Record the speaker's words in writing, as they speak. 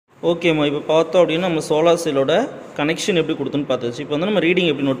ஓகேம்மா, இப்போ பார்த்தோம் அப்படின்னா நம்ம சோலார் செல்லோட கனெக்ஷன் எப்படி கொடுத்துன்னு பார்த்துச்சு. இப்போ வந்து நம்ம ரீடிங்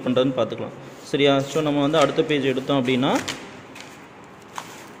எப்படி நோட் பண்ணுறதுன்னு பார்த்துக்கலாம். சரியா? ஸோ நம்ம வந்து அடுத்த பேஜ் எடுத்தோம் அப்படின்னா,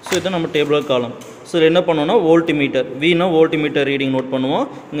 ஸோ இதான் நம்ம டேபிள் காலம். ஸோ இதில் என்ன பண்ணுவோம்னா வோல்ட்மீட்டர், வீனா வோல்ட்மீட்டர் ரீடிங் நோட் பண்ணுவோம்.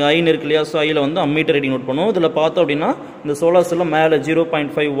 இங்கே ஐன்னு இருக்கு இல்லையா, ஸோ ஐயில் வந்து அம்மீட்டர் ரீடிங் நோட் பண்ணுவோம். இதில் பார்த்தோம் அப்படின்னா இந்த சோலார் செல்லில் மேலே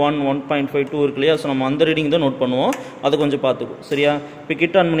 0.51 1.52 இருக்கு இல்லையா, ஸோ நம்ம அந்த ரீடிங் தான் நோட் பண்ணுவோம். அதை கொஞ்சம் பார்த்துக்கும். சரியா? இப்போ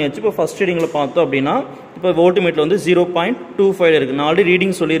கிட்ட ஆன் பண்ணி வச்சு இப்போ ஃபஸ்ட் ரீடிங்கில் பார்த்தோம் அப்படின்னா இப்போ வோல்ட்மீட்டர் வந்து 0.25 இருக்குது. நான் ஆல்ரெடி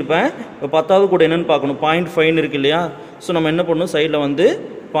ரீடிங் சொல்லியிருப்பேன். இப்போ 10வது கூட என்னென்னு பார்க்கணும், 0.5 இருக்கு இல்லையா, ஸோ நம்ம என்ன பண்ணணும், சைடில் வந்து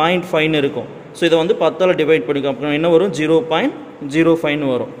 0.5 இருக்கும். ஸோ இதை வந்து 10ஆல் டிவைட் பண்ணிக்கும். அப்புறம் என்ன வரும், 0.05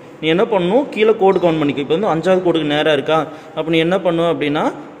 வரும். நீ என்ன பண்ணணும், கீழே கோடு கவுண்ட் பண்ணிக்க. இப்போ வந்து 5வது கோடுக்கு நேராக இருக்கா, அப்போ நீ என்ன பண்ணுவோம் அப்படின்னா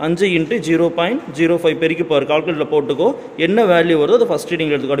 5 × 0.05 பெருக்கி பாரு, கால்குலேட்டரில் போட்டுக்கோ. என்ன வேல்யூ வருதோ அதை ஃபஸ்ட்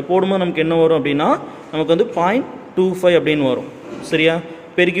ரீடிங் எடுத்துக்கோ. அப்படி போடும்போது நமக்கு என்ன வரும் அப்படின்னா நமக்கு வந்து 0.25 அப்படின்னு வரும். சரியா?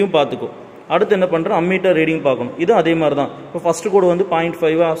 பெருக்கியும் பார்த்துக்கோ. அடுத்து என்ன பண்ணுறோம், அம்மீட்டர் ரீடிங் பார்க்கணும். இதுவும் அதே மாதிரி தான். இப்போ ஃபஸ்ட்டு கோடு வந்து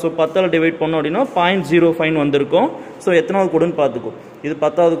 0.5, ஸோ 10ஆல் டிவைட் பண்ணோம் அப்படின்னா 0.05 வந்திருக்கும். ஸோ எத்தனாவது கோடுன்னு பார்த்துக்கோ. இது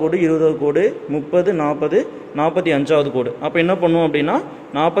 10வது கோடு, 20வது கோடு, 30, 40, 45வது கோடு. அப்போ என்ன பண்ணுவோம் அப்படின்னா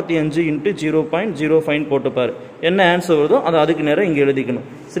 45 × 0.05 போட்டுப்பார். என்ன ஆன்சர் வருதோ அதை அதுக்கு நேரம் இங்கே எழுதிக்கணும்.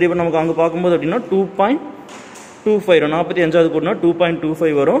 சரி, இப்போ நமக்கு அங்கே பார்க்கும்போது அப்படின்னா 2.25 வரும். 45வது கோடுனா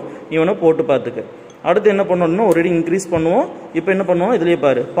 2.25 வரும். இவனை போட்டு பார்த்துக்க. அடுத்து என்ன பண்ணணும்னா ஒரு ரீடிங் இன்க்ரீஸ் பண்ணுவோம். இப்போ என்ன பண்ணுவோம், இதுலேயே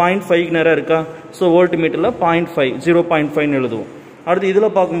பாரு 0.5 நேரம் இருக்கா, ஸோ வோல்ட் மீட்டரில் 0.5 0.5 எழுதுவோம். அடுத்து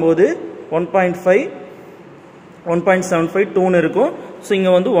இதில் பார்க்கும்போது 1.5 1.75 2 இருக்கும். ஸோ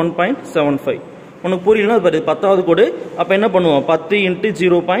இங்கே வந்து 1.75. உனக்கு புரியலன்னா அது பாரு 10வது கோடு. அப்போ என்ன பண்ணுவோம், 10 ×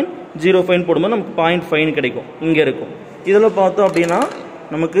 0.05 போடும்போது நமக்கு 0.5 கிடைக்கும். இங்கே இருக்கும். இதில் பார்த்தோம் அப்படின்னா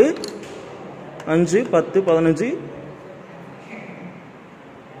நமக்கு 5 10 15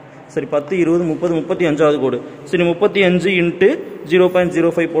 சரி 10 20 30 35வது கோடு. சரி 35 ×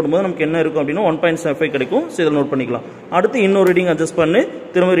 0.05 போடும்போது நமக்கு என்ன இருக்கும் அப்படின்னா 1.75 கிடைக்கும். ஸோ இதில் நோட் பண்ணிக்கலாம். அடுத்து இன்னொரு ரீடிங் அட்ஜஸ்ட் பண்ணி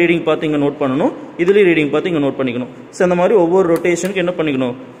திரும்ப ரீடிங் பார்த்து இங்கே நோட் பண்ணணும். இதுலேயும் ரீடிங் பார்த்து இங்கே நோட் பண்ணிக்கணும். ஸோ அந்த மாதிரி ஒவ்வொரு ரொட்டேஷனுக்கு என்ன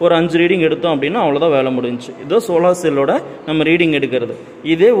பண்ணிக்கணும், ஒரு 5 ரீடிங் எடுத்தோம் அப்படின்னா அவ்வளோதான் வேலை முடிஞ்சிச்சு. இதோ சோலார் செல்லோட நம்ம ரீடிங் எடுக்கிறது.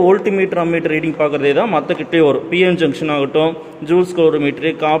 இதே வோல்ட்மீட்டர் அம்மீட்டர் ரீடிங் பார்க்குறதே தான் மற்ற கிட்டே வரும். பிஎன் ஜங்ஷன் ஆகட்டும், ஜூல்ஸ்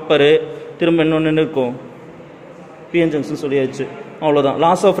கலோரிமீட்டரு, காப்பரு, திரும்ப இன்னொன்று இருக்கும் பிஎன் ஜங்ஷன் சொல்லியாச்சு. அவ்வளோதான்.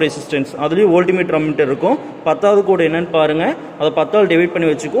 லாஸ் ஆஃப் ரெசிஸ்டன்ஸ், அதுலேயும் வோல்ட்மீட்டர் அம்மீட்டர் இருக்கும். 10வது கோடு என்னன்னு பாருங்கள், அதை 10ஆல் டிவைட் பண்ணி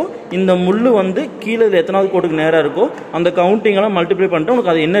வச்சுக்கோ. இந்த முள் வந்து கீழே எத்தனாவது கோடுக்கு நேராக இருக்கோ அந்த கவுண்டிங்கெல்லாம் மல்டிப்ளை பண்ணிட்டு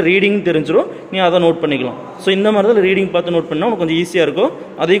உனக்கு அது என்ன ரீடிங் தெரிஞ்சிடும். நீ அதை நோட் பண்ணிக்கலாம். ஸோ இந்த மாதிரி தான் ரீடிங் பார்த்து நோட் பண்ணால் உனக்கு கொஞ்சம் ஈஸியாக இருக்கும்.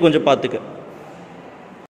 அதையும் கொஞ்சம் பார்த்துக்க.